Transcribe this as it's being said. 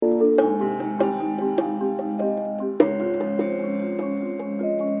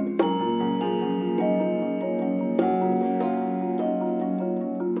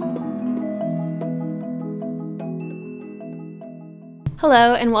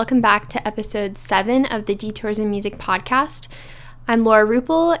Hello, and welcome back to episode 7 of the Detours in Music podcast. I'm Laura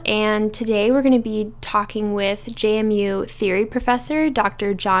Rupel, and today we're going to be talking with JMU theory professor,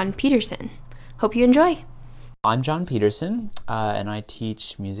 Dr. John Peterson. Hope you enjoy. I'm John Peterson, and I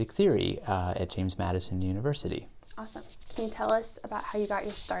teach music theory at James Madison University. Awesome. Can you tell us about how you got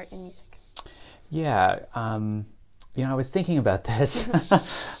your start in music? Yeah, I was thinking about this,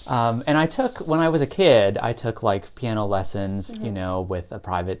 and when I was a kid, I took like piano lessons, with a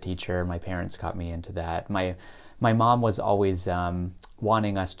private teacher. My parents got me into that. My mom was always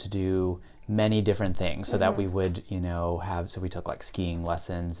wanting us to do many different things so that we would, so we took like skiing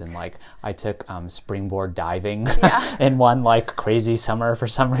lessons, and like I took springboard diving in one like crazy summer for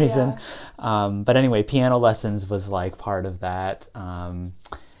some reason. But anyway, piano lessons was like part of that.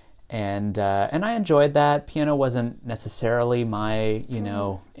 And I enjoyed that. Piano wasn't necessarily my,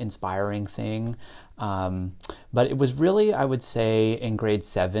 inspiring thing. But it was really, I would say, in grade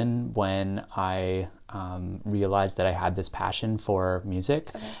 7 when I realized that I had this passion for music.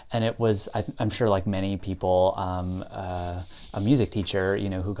 Okay. And it was, I'm sure like many people, a music teacher,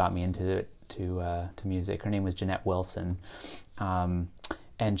 who got me into to music. Her name was Jeanette Wilson.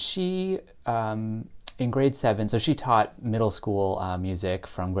 And she... in grade 7, so she taught middle school music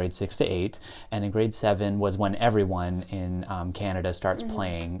from grade 6 to 8, and in grade 7 was when everyone in Canada starts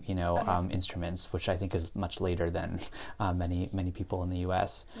playing, instruments, which I think is much later than many people in the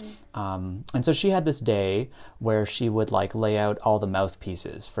U.S. And so she had this day where she would like lay out all the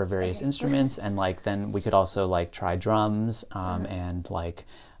mouthpieces for various instruments, and like then we could also like try drums and like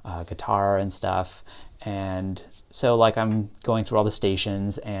guitar and stuff. And so like I'm going through all the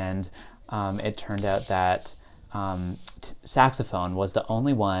stations, and it turned out that saxophone was the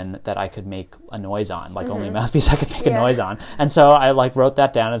only one that I could make a noise on, like only a mouthpiece I could make a noise on. And so I like wrote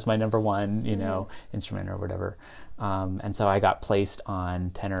that down as my number one, instrument or whatever. And so I got placed on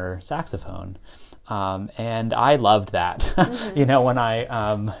tenor saxophone. And I loved that, when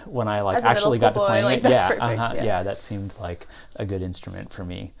I like actually got to play it. That seemed like a good instrument for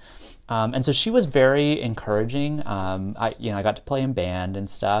me. And so she was very encouraging. I got to play in band and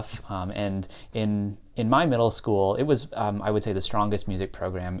stuff. And in my middle school, it was, I would say, the strongest music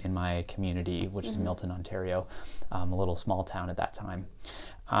program in my community, which is Milton, Ontario, a little small town at that time.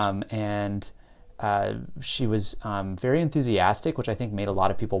 She was very enthusiastic, which I think made a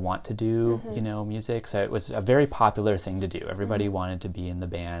lot of people want to do, music. So it was a very popular thing to do. Everybody wanted to be in the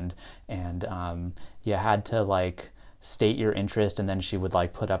band, and you had to like state your interest, and then she would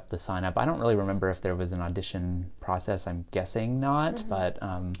like put up the sign up. I don't really remember if there was an audition process. I'm guessing not, but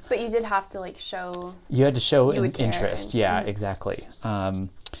you did have to like show. You had to show interest. Exactly.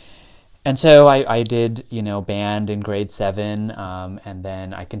 And so I did, band in grade 7, and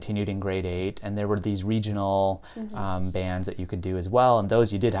then I continued in grade 8, and there were these regional bands that you could do as well, and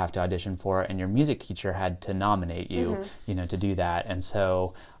those you did have to audition for, and your music teacher had to nominate you, to do that. And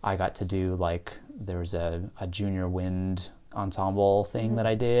so I got to do like, there was a junior wind ensemble thing that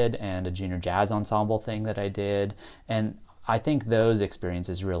I did, and a junior jazz ensemble thing that I did, and I think those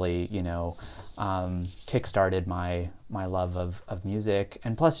experiences really, kick-started my love of music.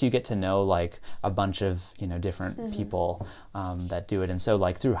 And plus you get to know like a bunch of, different people that do it. And so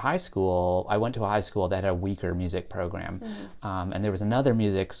like through high school, I went to a high school that had a weaker music program. And there was another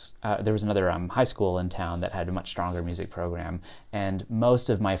high school in town that had a much stronger music program. And most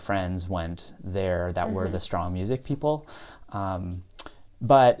of my friends went there that were the strong music people.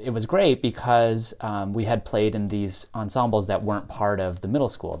 But it was great because we had played in these ensembles that weren't part of the middle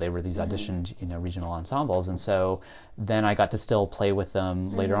school. They were these auditioned, regional ensembles. And so then I got to still play with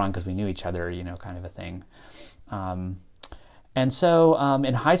them later on because we knew each other, kind of a thing. And so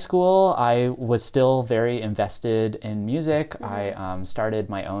in high school, I was still very invested in music. I started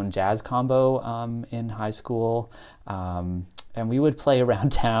my own jazz combo in high school. And we would play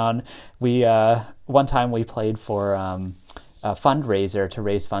around town. One time we played for... a fundraiser to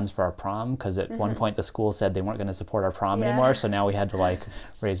raise funds for our prom, because at one point the school said they weren't going to support our prom anymore, so now we had to like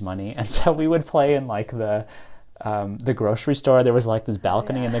raise money. And so we would play in like the grocery store. There was like this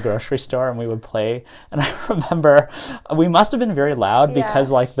balcony in the grocery store, and we would play. And I remember we must have been very loud because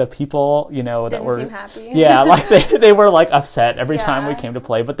like the people, that were seem happy. like they were like upset every time we came to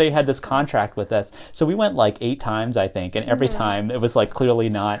play, but they had this contract with us. So we went like 8 times, I think, and every time it was like clearly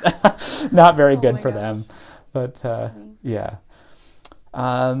not very good for them. But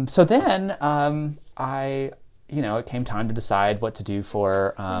so then it came time to decide what to do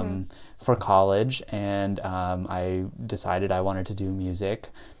for college, and I decided I wanted to do music,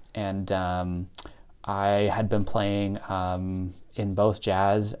 and I had been playing in both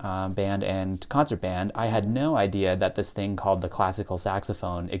jazz band and concert band, I had no idea that this thing called the classical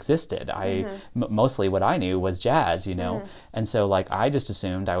saxophone existed. Mostly what I knew was jazz, and so like I just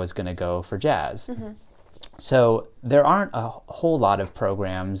assumed I was going to go for jazz. So there aren't a whole lot of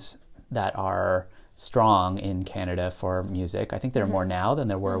programs that are strong in Canada for music. I think there are more now than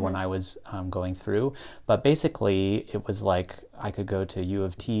there were when I was going through. But basically, it was like I could go to U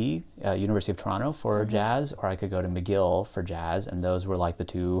of T, University of Toronto for jazz, or I could go to McGill for jazz, and those were like the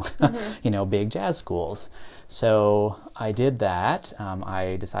two, big jazz schools. So I did that.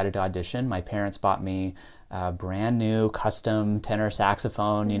 I decided to audition. My parents bought me a brand new custom tenor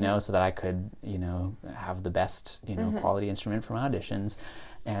saxophone, so that I could, have the best, quality instrument for my auditions.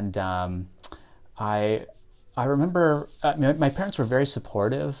 And I remember my parents were very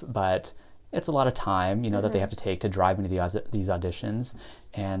supportive, but it's a lot of time, that they have to take to drive me to these auditions.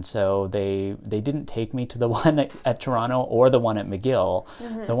 And so they didn't take me to the one at Toronto or the one at McGill.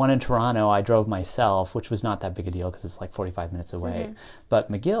 The one in Toronto I drove myself, which was not that big a deal because it's like 45 minutes away.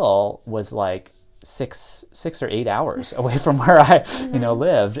 But McGill was like 6 or 8 hours away from where I,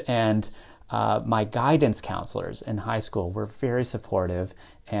 lived. And my guidance counselors in high school were very supportive.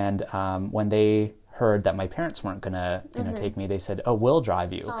 And when they heard that my parents weren't going to, take me, they said, "Oh, we'll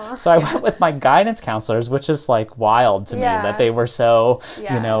drive you." Aww. So I went with my guidance counselors, which is like wild to me that they were so,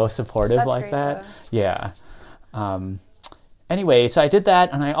 supportive. That's like that. Though. Yeah. Anyway, so I did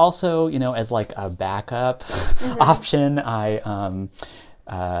that. And I also, as like a backup option, I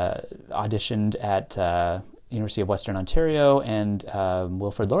auditioned at University of Western Ontario and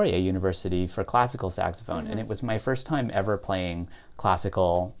Wilfrid Laurier University for classical saxophone. And it was my first time ever playing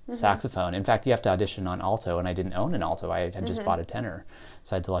classical saxophone. In fact, you have to audition on alto, and I didn't own an alto. I had just bought a tenor,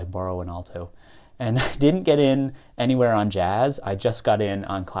 so I had to like borrow an alto. And I didn't get in anywhere on jazz. I just got in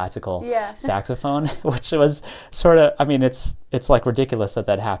on classical saxophone, which was sort of, it's like ridiculous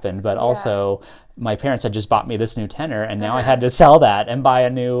that happened, but also my parents had just bought me this new tenor, and now I had to sell that and buy a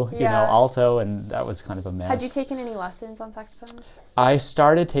new, alto, and that was kind of a mess. Had you taken any lessons on saxophone? I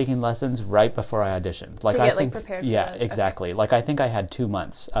started taking lessons right before I auditioned. Like, to get prepared for those. Exactly. Okay. Like I think I had 2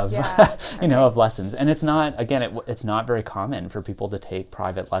 months of, of lessons. And it's not, again, it's not very common for people to take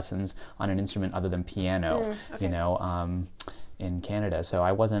private lessons on an instrument other than piano, in Canada. So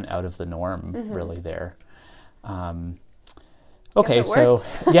I wasn't out of the norm really there. Okay, so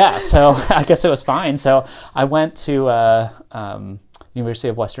so I guess it was fine. So I went to University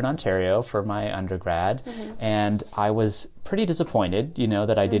of Western Ontario for my undergrad, and I was pretty disappointed,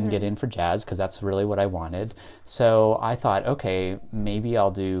 that I didn't get in for jazz because that's really what I wanted. So I thought, okay, maybe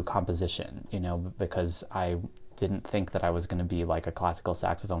I'll do composition, because I didn't think that I was going to be like a classical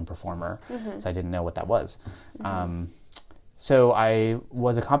saxophone performer, so I didn't know what that was. So I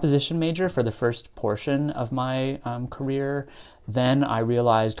was a composition major for the first portion of my career. Then I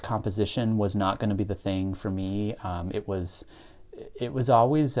realized composition was not going to be the thing for me. It was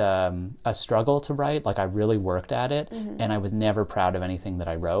always a struggle to write. Like I really worked at it, and I was never proud of anything that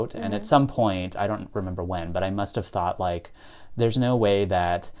I wrote. And at some point, I don't remember when, but I must have thought like, there's no way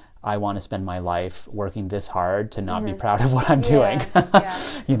that I want to spend my life working this hard to not be proud of what I'm doing.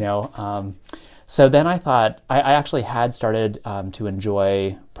 So then I thought, I actually had started to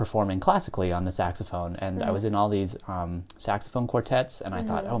enjoy performing classically on the saxophone, and I was in all these saxophone quartets, and I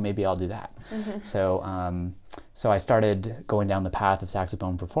thought, oh, maybe I'll do that. So I started going down the path of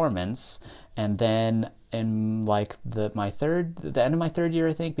saxophone performance, and then in like the end of my third year,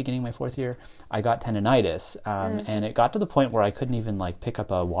 I think, beginning of my fourth year, I got tendonitis, and it got to the point where I couldn't even like pick up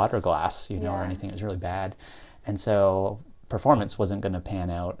a water glass, or anything. It was really bad, and so performance wasn't going to pan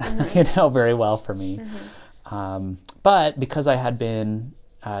out, very well for me. But because I had been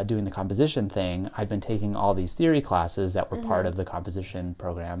doing the composition thing, I'd been taking all these theory classes that were part of the composition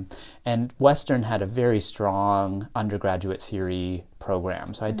program. And Western had a very strong undergraduate theory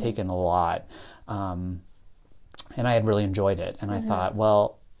program, so I'd taken a lot. And I had really enjoyed it. And I thought,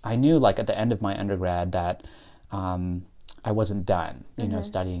 well, I knew like at the end of my undergrad that I wasn't done,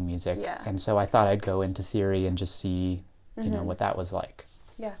 studying music. Yeah. And so I thought I'd go into theory and just see what that was like.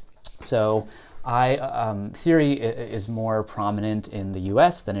 Yeah. So theory is more prominent in the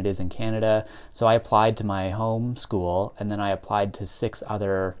US than it is in Canada. So I applied to my home school, and then I applied to 6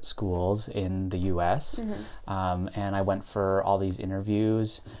 other schools in the US. And I went for all these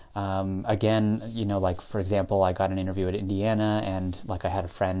interviews. Again, like for example, I got an interview at Indiana, and like I had a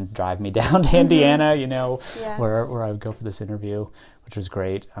friend drive me down to Indiana, where I would go for this interview, which was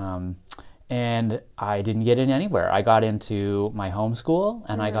great. And I didn't get in anywhere. I got into my home school,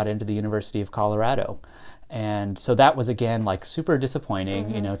 and I got into the University of Colorado. And so that was, again, like super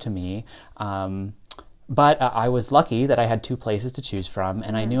disappointing, to me. But I was lucky that I had 2 places to choose from,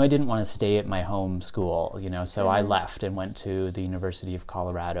 and I knew I didn't want to stay at my home school, so I left and went to the University of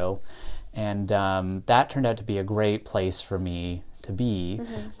Colorado. And that turned out to be a great place for me to be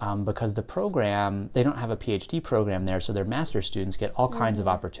because the program, they don't have a PhD program there, so their master's students get all kinds of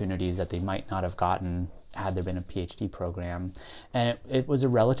opportunities that they might not have gotten had there been a PhD program. And it was a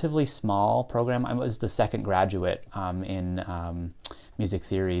relatively small program. I was the second graduate in music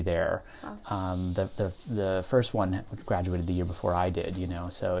theory there. Wow. The first one graduated the year before I did,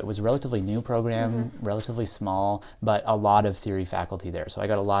 so it was a relatively new program, relatively small, but a lot of theory faculty there. So I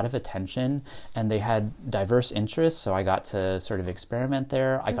got a lot of attention, and they had diverse interests, so I got to sort of experiment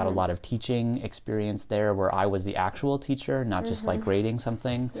there. I got a lot of teaching experience there where I was the actual teacher, not just like grading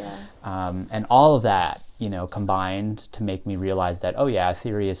something. Yeah. And all of that, combined to make me realize that, oh yeah,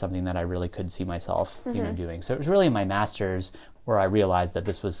 theory is something that I really could see myself, doing. So it was really in my master's where I realized that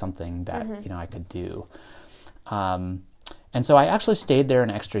this was something that, I could do. And so I actually stayed there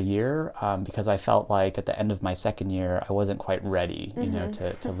an extra year because I felt like at the end of my second year, I wasn't quite ready,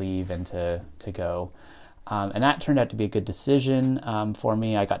 to leave and to go. And that turned out to be a good decision for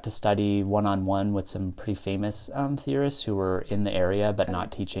me. I got to study one-on-one with some pretty famous theorists who were in the area but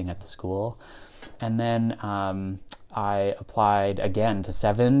not teaching at the school. And then I applied again to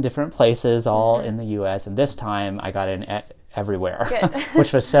 7 different places, all in the U.S., and this time I got in everywhere,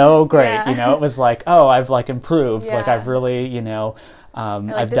 which was so great. It was like, oh, I've like improved, like I've really,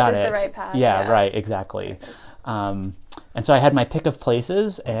 I've done it. The right path. Yeah, right, exactly. And so I had my pick of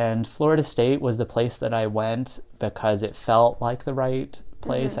places, and Florida State was the place that I went because it felt like the right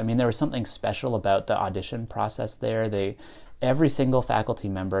place. I mean, there was something special about the audition process there. Every single faculty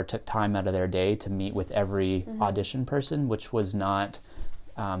member took time out of their day to meet with every audition person, which was not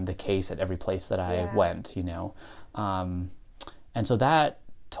the case at every place that I went, and so that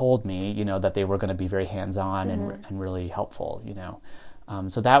told me, that they were going to be very hands-on and really helpful,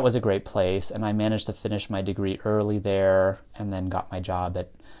 So that was a great place, and I managed to finish my degree early there and then got my job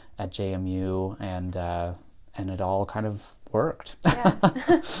at JMU, and it all kind of worked. Yeah,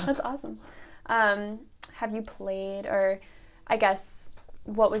 that's awesome. Have you played, or I guess,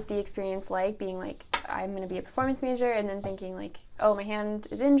 what was the experience like being like, I'm going to be a performance major, and then thinking like, oh, my hand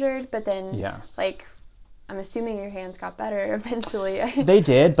is injured, but then like, I'm assuming your hands got better eventually. They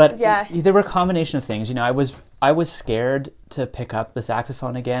did, but there were a combination of things. I was scared to pick up the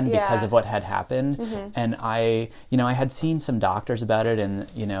saxophone again because of what had happened, and I had seen some doctors about it, and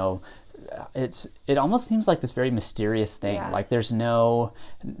it almost seems like this very mysterious thing. Yeah. Like there's no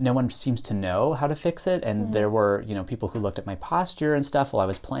one seems to know how to fix it, and there were people who looked at my posture and stuff while I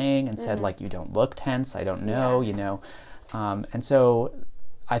was playing and said like, you don't look tense. I don't know, and so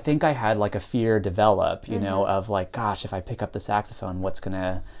I think I had like a fear develop, of like, gosh, if I pick up the saxophone, what's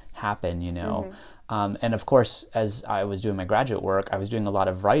gonna happen, And of course, as I was doing my graduate work, I was doing a lot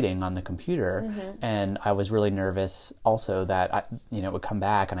of writing on the computer, and I was really nervous also that it would come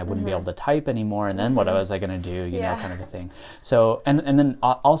back and I wouldn't be able to type anymore, and then what was I going to do, kind of a thing. So, and then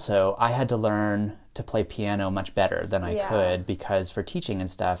also I had to learn to play piano much better than I could, because for teaching and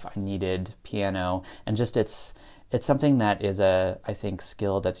stuff, I needed piano, and just it's something that is I think,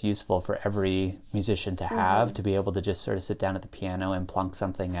 skill that's useful for every musician to have, to be able to just sort of sit down at the piano and plunk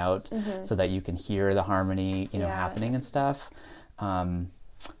something out so that you can hear the harmony, happening and stuff.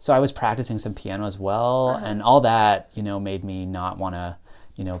 So I was practicing some piano as well, and all that, made me not want to,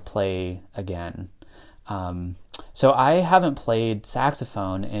 play again. So I haven't played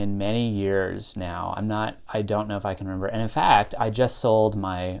saxophone in many years now. I don't know if I can remember. And in fact, I just sold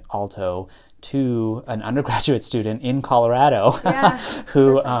my alto to an undergraduate student in Colorado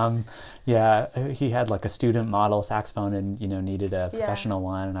who, he had like a student model saxophone and, needed a professional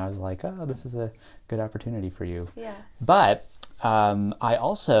one. And I was like, oh, this is a good opportunity for you. Yeah. But I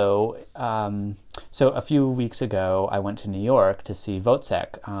also, so a few weeks ago, I went to New York to see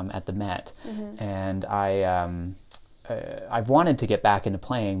Wozzeck at the Met. And I've wanted to get back into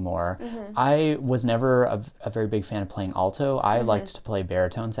playing more. I was never a very big fan of playing alto. I liked to play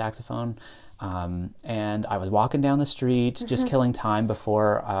baritone saxophone. And I was walking down the street, just killing time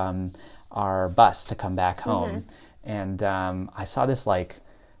before our bus to come back home. And I saw this like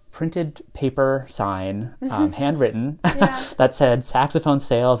printed paper sign, handwritten, that said saxophone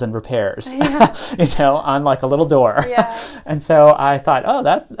sales and repairs, on like a little door. And so I thought, oh,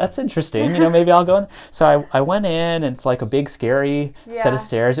 that's interesting. Maybe I'll go in. So I went in, and it's like a big scary set of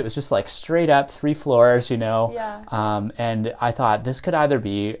stairs. It was just like straight up 3 floors, and I thought this could either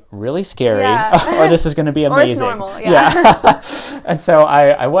be really scary or this is going to be amazing. Or it's normal. And so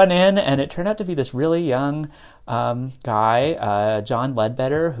I went in, and it turned out to be this really young guy, John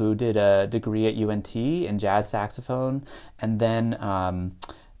Ledbetter, who did a degree at UNT in jazz saxophone, and then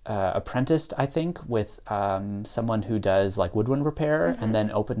apprenticed, I think, with someone who does like woodwind repair, and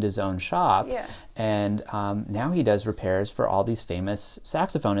then opened his own shop. Yeah. And now he does repairs for all these famous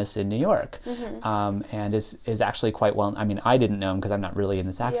saxophonists in New York, and is actually quite well. I mean, I didn't know him because I'm not really in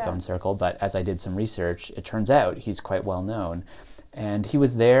the saxophone circle, but as I did some research, it turns out he's quite well known. And he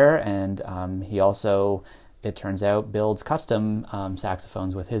was there, and he also, it turns out, builds custom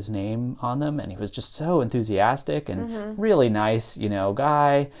saxophones with his name on them, and he was just so enthusiastic and really nice,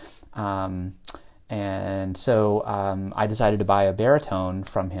 guy. And so I decided to buy a baritone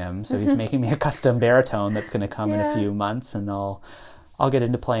from him. So he's making me a custom baritone that's going to come in a few months, and I'll get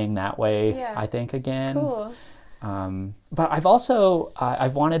into playing that way, I think, again. Cool. But I've also,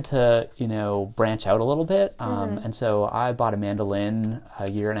 I've wanted to, branch out a little bit. And so I bought a mandolin a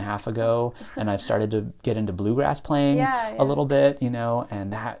year and a half ago, and I've started to get into bluegrass playing a little bit,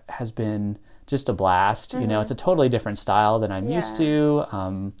 and that has been just a blast. It's a totally different style than I'm used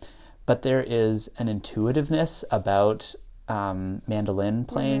to. But there is an intuitiveness about mandolin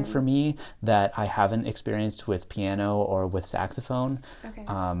playing for me that I haven't experienced with piano or with saxophone. Okay.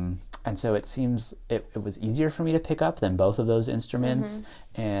 And so it seems it was easier for me to pick up than both of those instruments.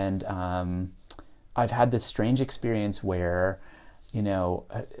 And I've had this strange experience where,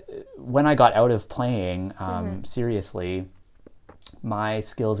 when I got out of playing seriously, my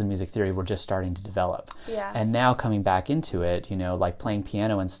skills in music theory were just starting to develop. Yeah. And now coming back into it, like playing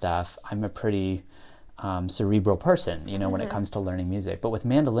piano and stuff, I'm a pretty cerebral person, when it comes to learning music. But with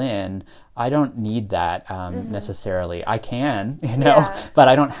mandolin, I don't need that necessarily. I can, but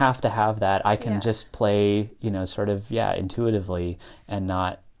I don't have to have that. I can just play, sort of, intuitively, and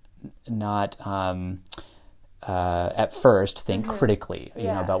not at first think critically,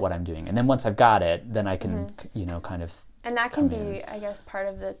 about what I'm doing. And then once I've got it, then I can, kind of. And that can be, I guess, part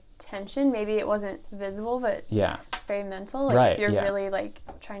of the tension. Maybe it wasn't visible, but very mental. Like if you're really like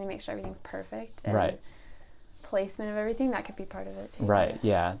trying to make sure everything's perfect. And placement of everything, that could be part of it too. Right.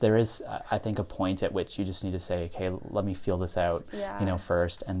 Yeah. There is, I think, a point at which you just need to say, okay, let me feel this out,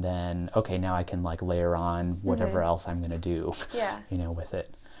 first, and then, okay, now I can like layer on whatever else I'm going to do, with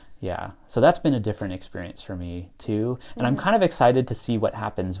it. Yeah. So that's been a different experience for me too. And I'm kind of excited to see what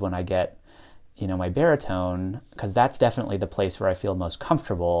happens when I get, my baritone, because that's definitely the place where I feel most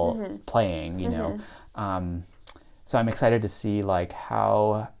comfortable playing, so I'm excited to see like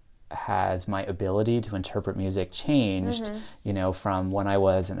how has my ability to interpret music changed, from when I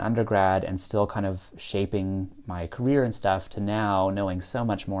was an undergrad and still kind of shaping my career and stuff, to now knowing so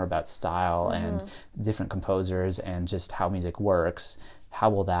much more about style and different composers and just how music works. How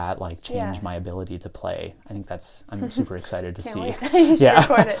will that like change my ability to play? I think I'm super excited to see. You should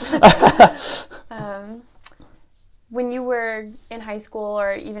record it. When you were in high school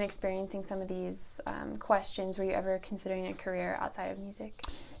or even experiencing some of these questions, were you ever considering a career outside of music?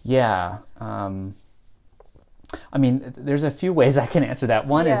 Yeah. I mean, there's a few ways I can answer that.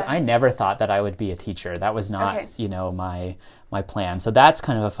 One is I never thought that I would be a teacher. That was not, my plan. So that's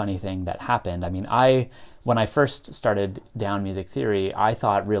kind of a funny thing that happened. I mean, when I first started down music theory, I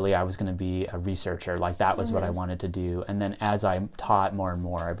thought really I was going to be a researcher. Like that was what I wanted to do. And then as I taught more and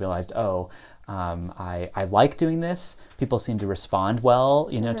more, I realized, I like doing this. People seem to respond well,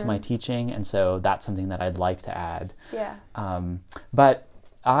 to my teaching. And so that's something that I'd like to add. Yeah. But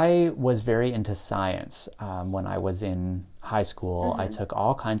I was very into science when I was in high school. I took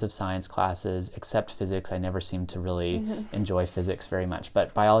all kinds of science classes except physics. I never seemed to really enjoy physics very much,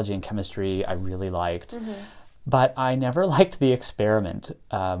 but biology and chemistry I really liked. But I never liked the experiment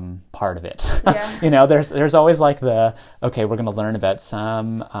part of it. There's always like we're going to learn about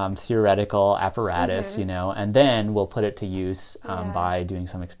some theoretical apparatus, and then we'll put it to use by doing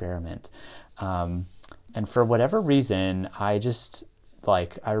some experiment. And for whatever reason, I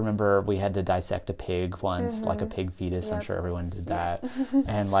remember we had to dissect a pig once, like a pig fetus. Yep. I'm sure everyone did that.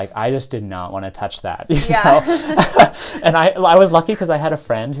 And I just did not want to touch that. And I was lucky because I had a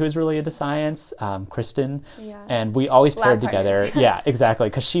friend who was really into science, Kristen, and we always paired together. Yeah, exactly.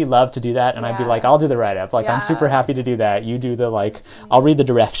 Because she loved to do that. And I'd be like, I'll do the write-up. I'm super happy to do that. You do the I'll read the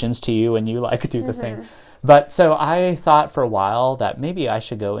directions to you and you do the thing. But so I thought for a while that maybe I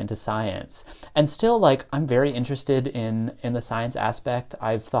should go into science. And still, I'm very interested in the science aspect.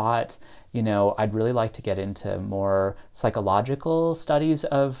 I've thought, I'd really like to get into more psychological studies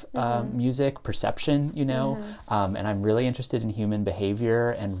of music, perception, and I'm really interested in human behavior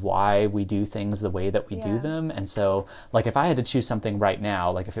and why we do things the way that we do them. And so, if I had to choose something right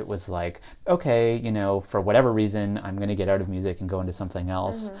now, if it was for whatever reason, I'm going to get out of music and go into something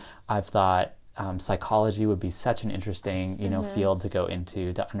else, I've thought, psychology would be such an interesting, field to go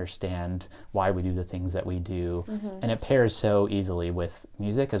into to understand why we do the things that we do. And it pairs so easily with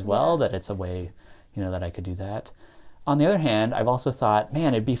music as well that it's a way, that I could do that. On the other hand, I've also thought,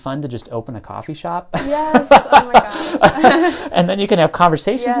 man, it'd be fun to just open a coffee shop. Yes, oh my gosh. And then you can have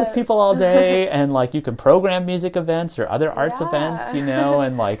conversations with people all day, and like you can program music events or other arts events,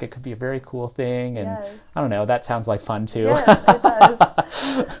 and like it could be a very cool thing. And I don't know, that sounds like fun too. Yes, it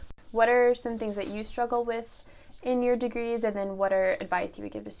does. What are some things that you struggle with in your degrees, and then what are advice you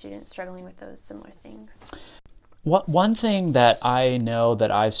would give to students struggling with those similar things? One thing that I know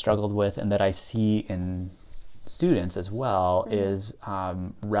that I've struggled with and that I see in students as well is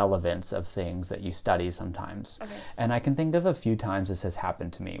relevance of things that you study sometimes. Okay. And I can think of a few times this has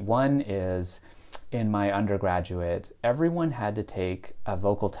happened to me. One is in my undergraduate, everyone had to take a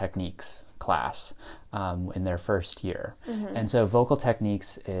vocal techniques class in their first year. And so vocal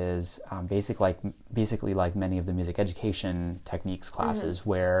techniques is basically like many of the music education techniques classes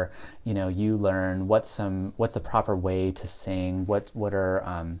where, you learn what's the proper way to sing, what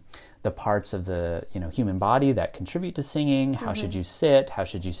are the parts of the human body that contribute to singing, how should you sit, how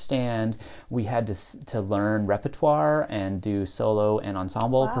should you stand. We had to learn repertoire and do solo and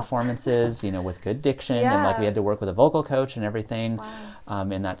ensemble performances, with good diction, and like we had to work with a vocal coach and everything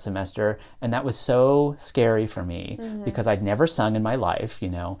in that semester. And that was so scary for me because I'd never sung in my life,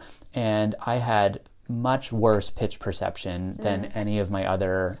 and I had much worse pitch perception than any of my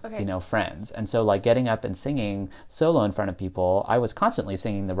other, friends. And so like getting up and singing solo in front of people, I was constantly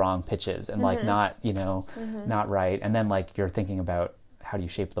singing the wrong pitches and like not, not right. And then like you're thinking about how do you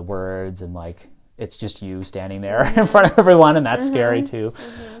shape the words, and like it's just you standing there in front of everyone, and that's scary too.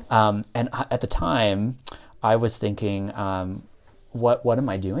 And at the time I was thinking, what am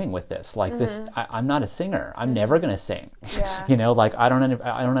I doing with this? Like this, I'm not a singer. I'm never going to sing. Like I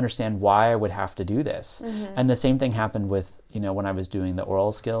don't understand why I would have to do this. And the same thing happened with, when I was doing the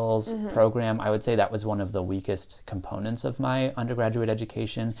oral skills program. I would say that was one of the weakest components of my undergraduate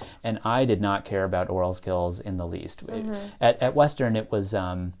education. And I did not care about oral skills in the least. At Western, it was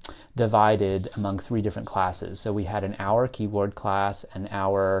divided among 3 different classes. So we had an hour keyboard class, an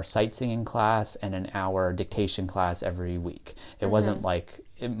hour sight singing class, and an hour dictation class every week. It wasn't like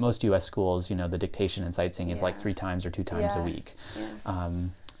in most U.S. schools, the dictation and sight singing is like 3 times or 2 times a week.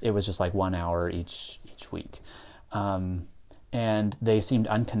 It was just like 1 hour each week. And they seemed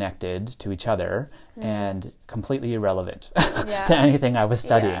unconnected to each other and completely irrelevant to anything I was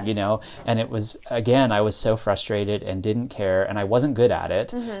studying, And it was, again, I was so frustrated and didn't care, and I wasn't good at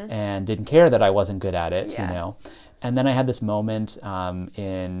it, and didn't care that I wasn't good at it, And then I had this moment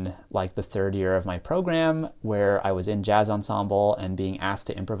in like the 3rd year of my program where I was in jazz ensemble and being asked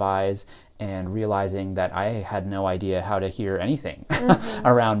to improvise, and realizing that I had no idea how to hear anything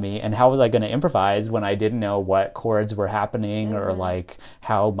around me, and how was I going to improvise when I didn't know what chords were happening or like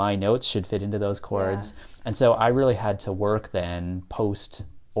how my notes should fit into those chords. And so I really had to work then post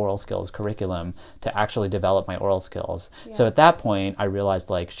oral skills curriculum to actually develop my oral skills. So at that point I realized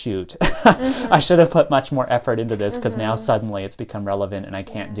like, shoot, I should have put much more effort into this, because now suddenly it's become relevant and I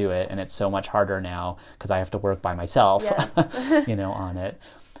can't do it, and it's so much harder now because I have to work by myself on it.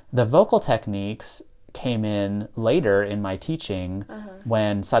 The vocal techniques came in later in my teaching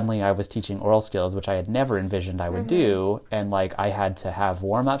when suddenly I was teaching oral skills, which I had never envisioned I would do, and like I had to have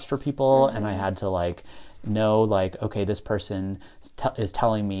warm-ups for people, and I had to like know like, okay, this person is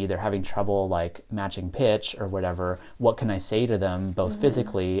telling me they're having trouble like matching pitch or whatever. What can I say to them both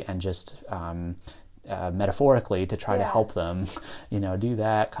physically and just metaphorically to try to help them, do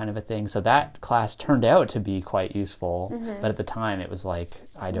that kind of a thing. So that class turned out to be quite useful, but at the time it was like,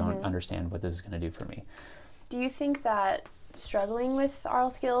 I don't understand what this is going to do for me. Do you think that struggling with oral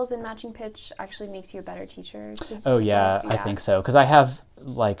skills and matching pitch actually makes you a better teacher? Oh yeah, I think so. Because I have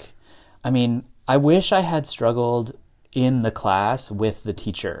I wish I had struggled in the class with the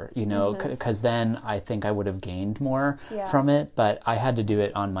teacher, because then I think I would have gained more from it, but I had to do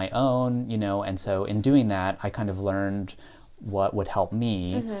it on my own, and so in doing that, I kind of learned what would help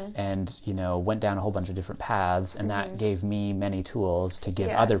me and, went down a whole bunch of different paths, and that gave me many tools to give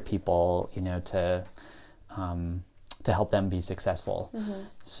other people, to help them be successful.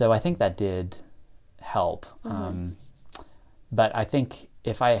 So I think that did help. But I think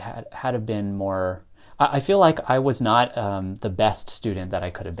if I had have been more, I feel like I was not the best student that I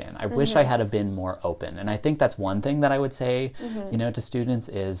could have been. I wish I had have been more open. And I think that's one thing that I would say, to students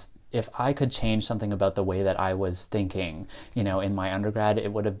is, if I could change something about the way that I was thinking, in my undergrad,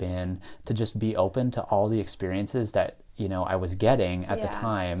 it would have been to just be open to all the experiences that, I was getting at the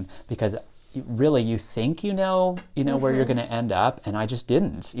time, because really you think where you're going to end up, and I just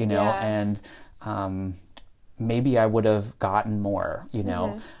didn't, and maybe I would have gotten more,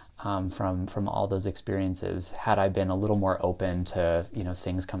 from all those experiences had I been a little more open to,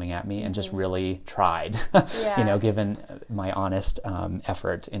 things coming at me and just really tried, given my honest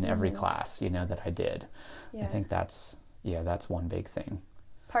effort in every class, that I did. I think that's one big thing.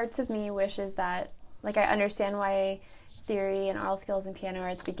 Parts of me wishes that, I understand why theory and oral skills and piano are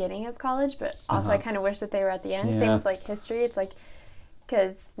at the beginning of college, but also I kind of wish that they were at the end. Same with history. It's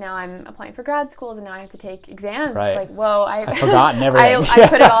because now I'm applying for grad schools and now I have to take exams. Right. It's whoa, I've forgotten everything. I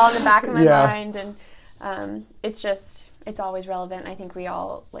put it all in the back of my mind, and it's always relevant. I think we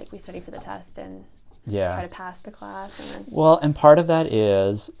all we study for the test and try to pass the class. And part of that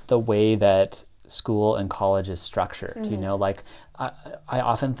is the way that school and college is structured. I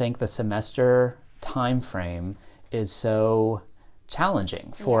often think the semester time frame is so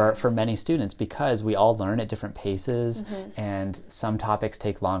challenging for many students because we all learn at different paces, and some topics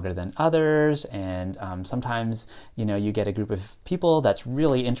take longer than others, and sometimes you get a group of people that's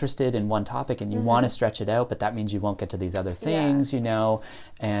really interested in one topic and you want to stretch it out, but that means you won't get to these other things,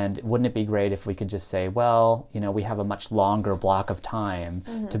 and wouldn't it be great if we could just say, well, we have a much longer block of time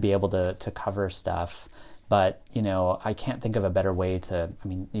to be able to cover stuff. But, I can't think of a better way there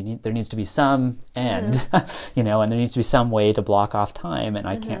needs to be some end, and there needs to be some way to block off time. And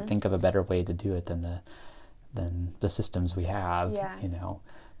I can't think of a better way to do it than the systems we have,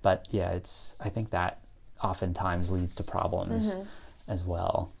 But I think that oftentimes leads to problems as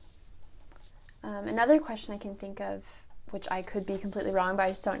well. Another question I can think of, which I could be completely wrong, but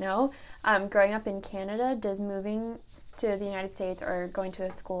I just don't know. Growing up in Canada, does moving to the United States or going to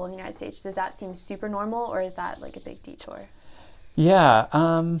a school in the United States, does that seem super normal, or is that a big detour? Yeah.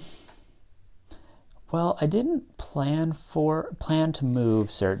 Well, I didn't plan to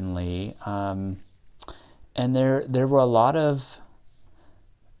move, certainly. And there were a lot of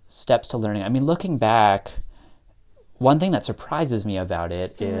steps to learning. Looking back, one thing that surprises me about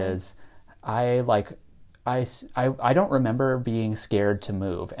it is I don't remember being scared to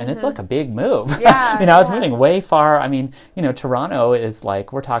move, and it's a big move. I was moving way far. Toronto is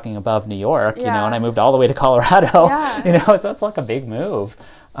we're talking above New York, and I moved all the way to Colorado, so it's a big move.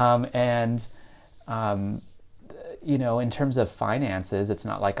 In terms of finances, it's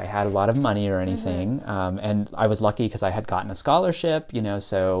not like I had a lot of money or anything, and I was lucky because I had gotten a scholarship,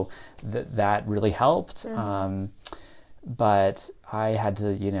 so that really helped. But I had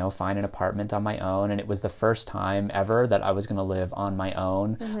to, find an apartment on my own, and it was the first time ever that I was going to live on my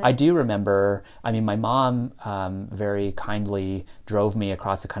own. I do remember, my mom very kindly drove me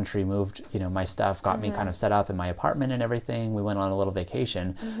across the country, moved, my stuff, got me kind of set up in my apartment and everything. We went on a little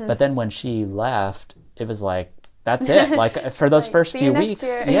vacation. But then when she left, it was that's it. For those first few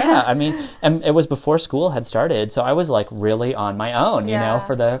weeks. And it was before school had started. So I was really on my own,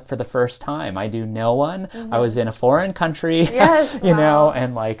 for the first time. I knew no one. I was in a foreign country,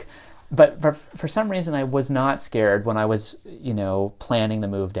 and but for some reason I was not scared when I was, planning the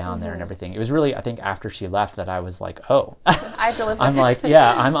move down there and everything. It was really, I think, after she left that I was oh, I have to live with I'm this.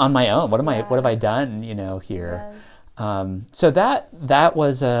 I'm on my own. What have I done, here? Yes. So that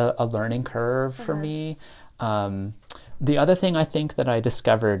was a learning curve for me. The other thing I think that I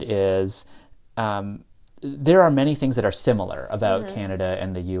discovered is there are many things that are similar about Canada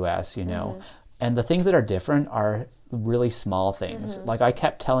and the U.S., and the things that are different are really small things. I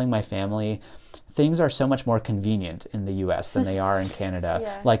kept telling my family, things are so much more convenient in the U.S. than they are in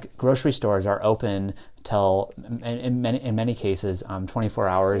Canada. Grocery stores are open till, in many cases, 24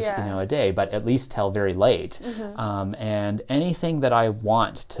 hours a day, but at least till very late. And anything that I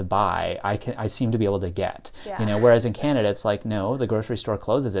want to buy, I seem to be able to get. Whereas in Canada, it's no, the grocery store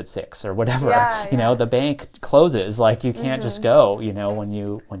closes at 6 or whatever. The bank closes. You can't just go. When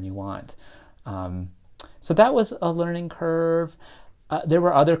you want. So that was a learning curve. There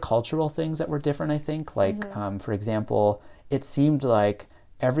were other cultural things that were different, I think. For example, it seemed like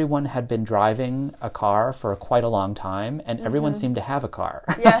everyone had been driving a car for quite a long time, and everyone seemed to have a car.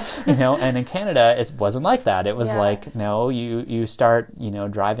 Yes. And in Canada, it wasn't like that. It was no, you start,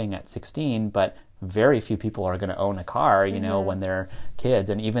 driving at 16, but very few people are going to own a car, when they're kids.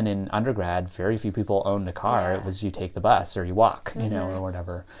 And even in undergrad, very few people owned a car. It was you take the bus or you walk, or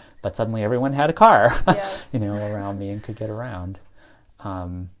whatever. But suddenly everyone had a car, around me and could get around.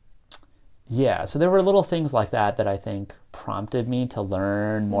 So there were little things like that I think prompted me to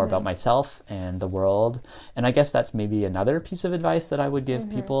learn more about myself and the world. And I guess that's maybe another piece of advice that I would give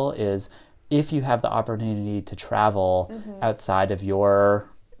people is if you have the opportunity to travel outside of your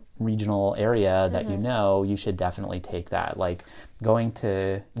regional area that you should definitely take that. Going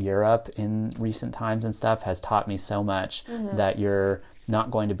to Europe in recent times and stuff has taught me so much that you're not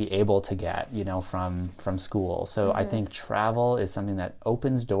going to be able to get, from school. So I think travel is something that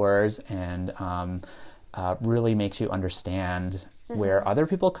opens doors and really makes you understand where other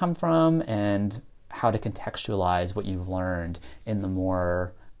people come from and how to contextualize what you've learned in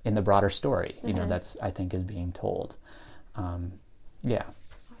the broader story, that's, I think, is being told. Yeah.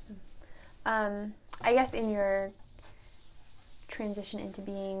 Awesome. I guess in your transition into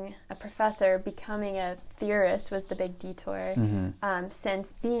being a professor, becoming a theorist was the big detour.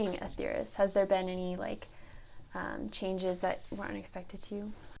 Since being a theorist, has there been any changes that were unexpected to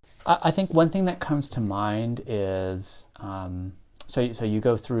you? I think one thing that comes to mind is so you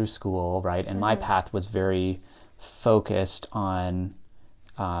go through school, right? And my path was very focused on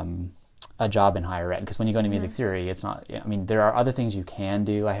a job in higher ed, because when you go into music theory, it's not, there are other things you can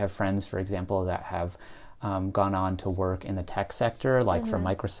do. I have friends, for example, that have gone on to work in the tech sector, like for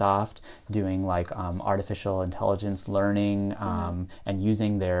Microsoft, doing artificial intelligence learning and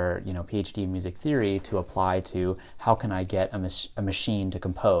using their PhD in music theory to apply to how can I get a machine to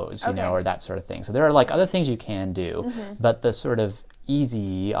compose, or that sort of thing. So there are other things you can do, but the sort of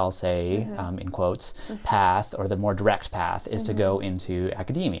easy, I'll say, in quotes, path, or the more direct path, is to go into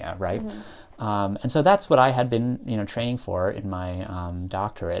academia, right? And so that's what I had been, training for in my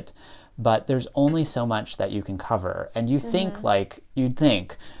doctorate. But there's only so much that you can cover. And you think you'd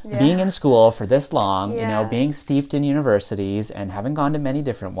think, being in school for this long, being steeped in universities and having gone to many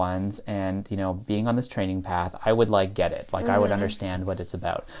different ones and, being on this training path, I would get it. I would understand what it's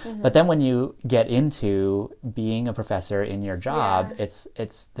about. But then when you get into being a professor in your job,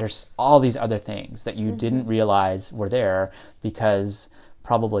 there's all these other things that you didn't realize were there, because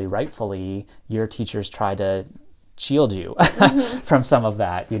probably rightfully your teachers try to shield you from some of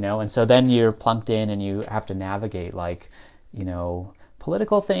that, and so then you're plunked in and you have to navigate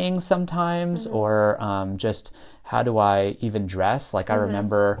political things sometimes, or just how do I even dress? I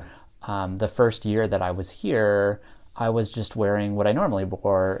remember the first year that I was here, I was just wearing what I normally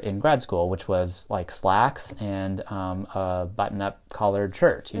wore in grad school, which was slacks and a button-up collared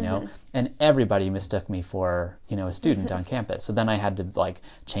shirt, and everybody mistook me for, a student on campus. So then I had to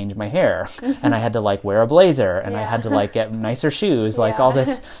change my hair and I had to wear a blazer and I had to get nicer shoes, all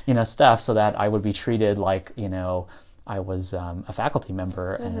this, stuff, so that I would be treated I was a faculty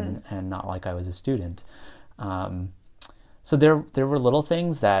member and not like I was a student. So there were little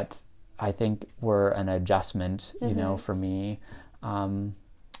things that I think were an adjustment, for me,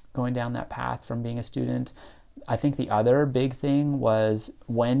 going down that path from being a student. I think the other big thing was,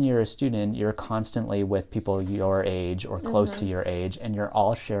 when you're a student, you're constantly with people your age or close to your age, and you're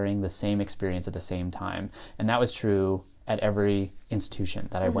all sharing the same experience at the same time. And that was true at every institution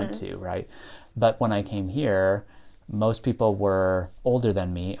that I went to, right? But when I came here, most people were older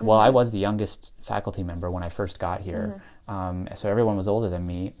than me. Well, I was the youngest faculty member when I first got here. So everyone was older than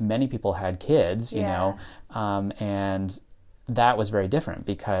me. Many people had kids, and that was very different,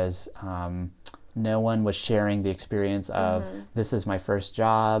 because no one was sharing the experience of, this is my first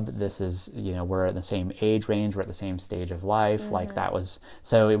job, this is, we're at the same age range, we're at the same stage of life.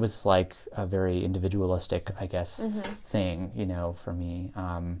 So it was a very individualistic, I guess, thing, for me.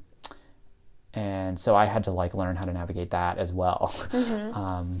 And so I had to learn how to navigate that as well.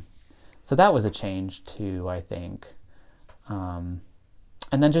 So that was a change too, I think. And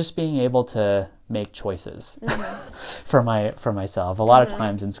then just being able to make choices for myself. A lot of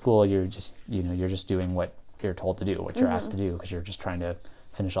times in school, you're just doing what you're told to do, what you're asked to do, because you're just trying to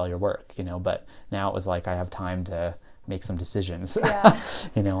finish all your work, But now it was I have time to make some decisions,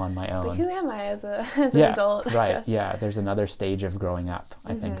 on my own. Who am I as an adult? Right. Yeah. There's another stage of growing up,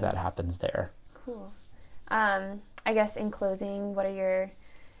 I think, that happens there. Cool. I guess in closing, what are your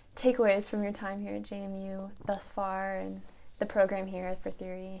takeaways from your time here at JMU thus far, and the program here for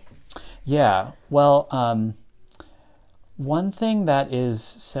theory? Yeah, well, one thing that is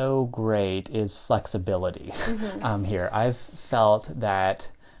so great is flexibility here. I've felt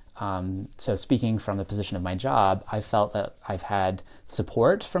that, so speaking from the position of my job, I felt that I've had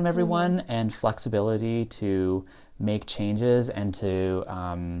support from everyone and flexibility to make changes and to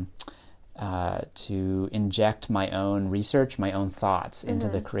inject my own research, my own thoughts into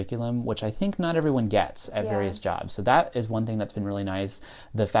the curriculum, which I think not everyone gets at various jobs. So that is one thing that's been really nice.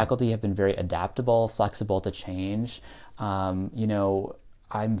 The faculty have been very adaptable, flexible to change.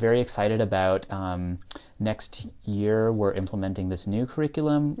 I'm very excited about next year we're implementing this new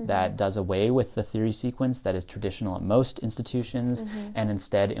curriculum that does away with the theory sequence that is traditional at most institutions and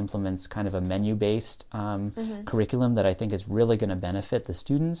instead implements kind of a menu-based curriculum that I think is really going to benefit the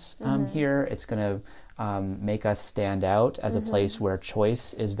students here. It's going to make us stand out as a place where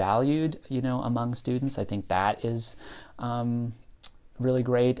choice is valued, among students. I think that is really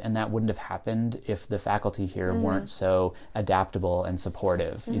great, and that wouldn't have happened if the faculty here weren't so adaptable and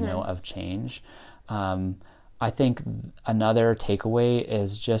supportive, of change. I think another takeaway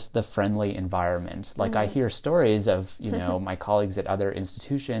is just the friendly environment. Like I hear stories of, my colleagues at other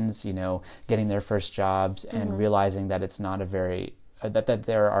institutions, getting their first jobs and realizing that it's not a very, that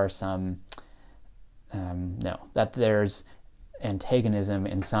there are some, that there's antagonism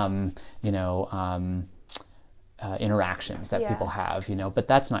in some, interactions that people have, but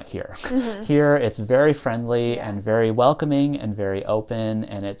that's not here. Here, it's very friendly and very welcoming and very open,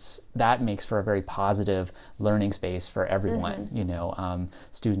 and that makes for a very positive learning space for everyone,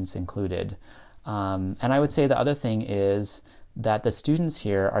 students included. And I would say the other thing is that the students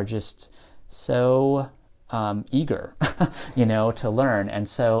here are just so eager, to learn, and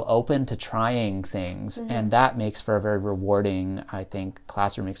so open to trying things, and that makes for a very rewarding, I think,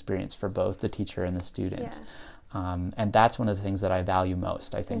 classroom experience for both the teacher and the student. And that's one of the things that I value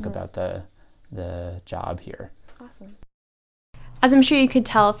most, I think, about the job here. Awesome. As I'm sure you could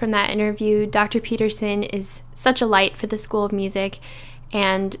tell from that interview, Dr. Peterson is such a light for the School of Music,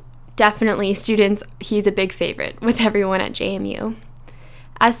 and definitely students, he's a big favorite with everyone at JMU.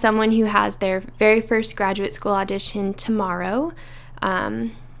 As someone who has their very first graduate school audition tomorrow,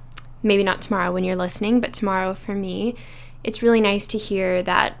 maybe not tomorrow when you're listening, but tomorrow for me, it's really nice to hear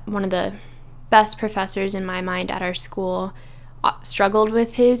that one of the best professors in my mind at our school struggled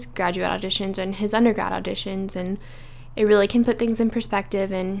with his graduate auditions and his undergrad auditions, and it really can put things in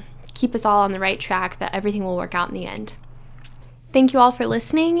perspective and keep us all on the right track that everything will work out in the end. Thank you all for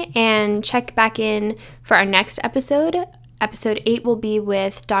listening, and check back in for our next episode. Episode 8 will be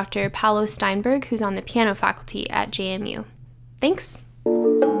with Dr. Paolo Steinberg, who's on the piano faculty at JMU. Thanks.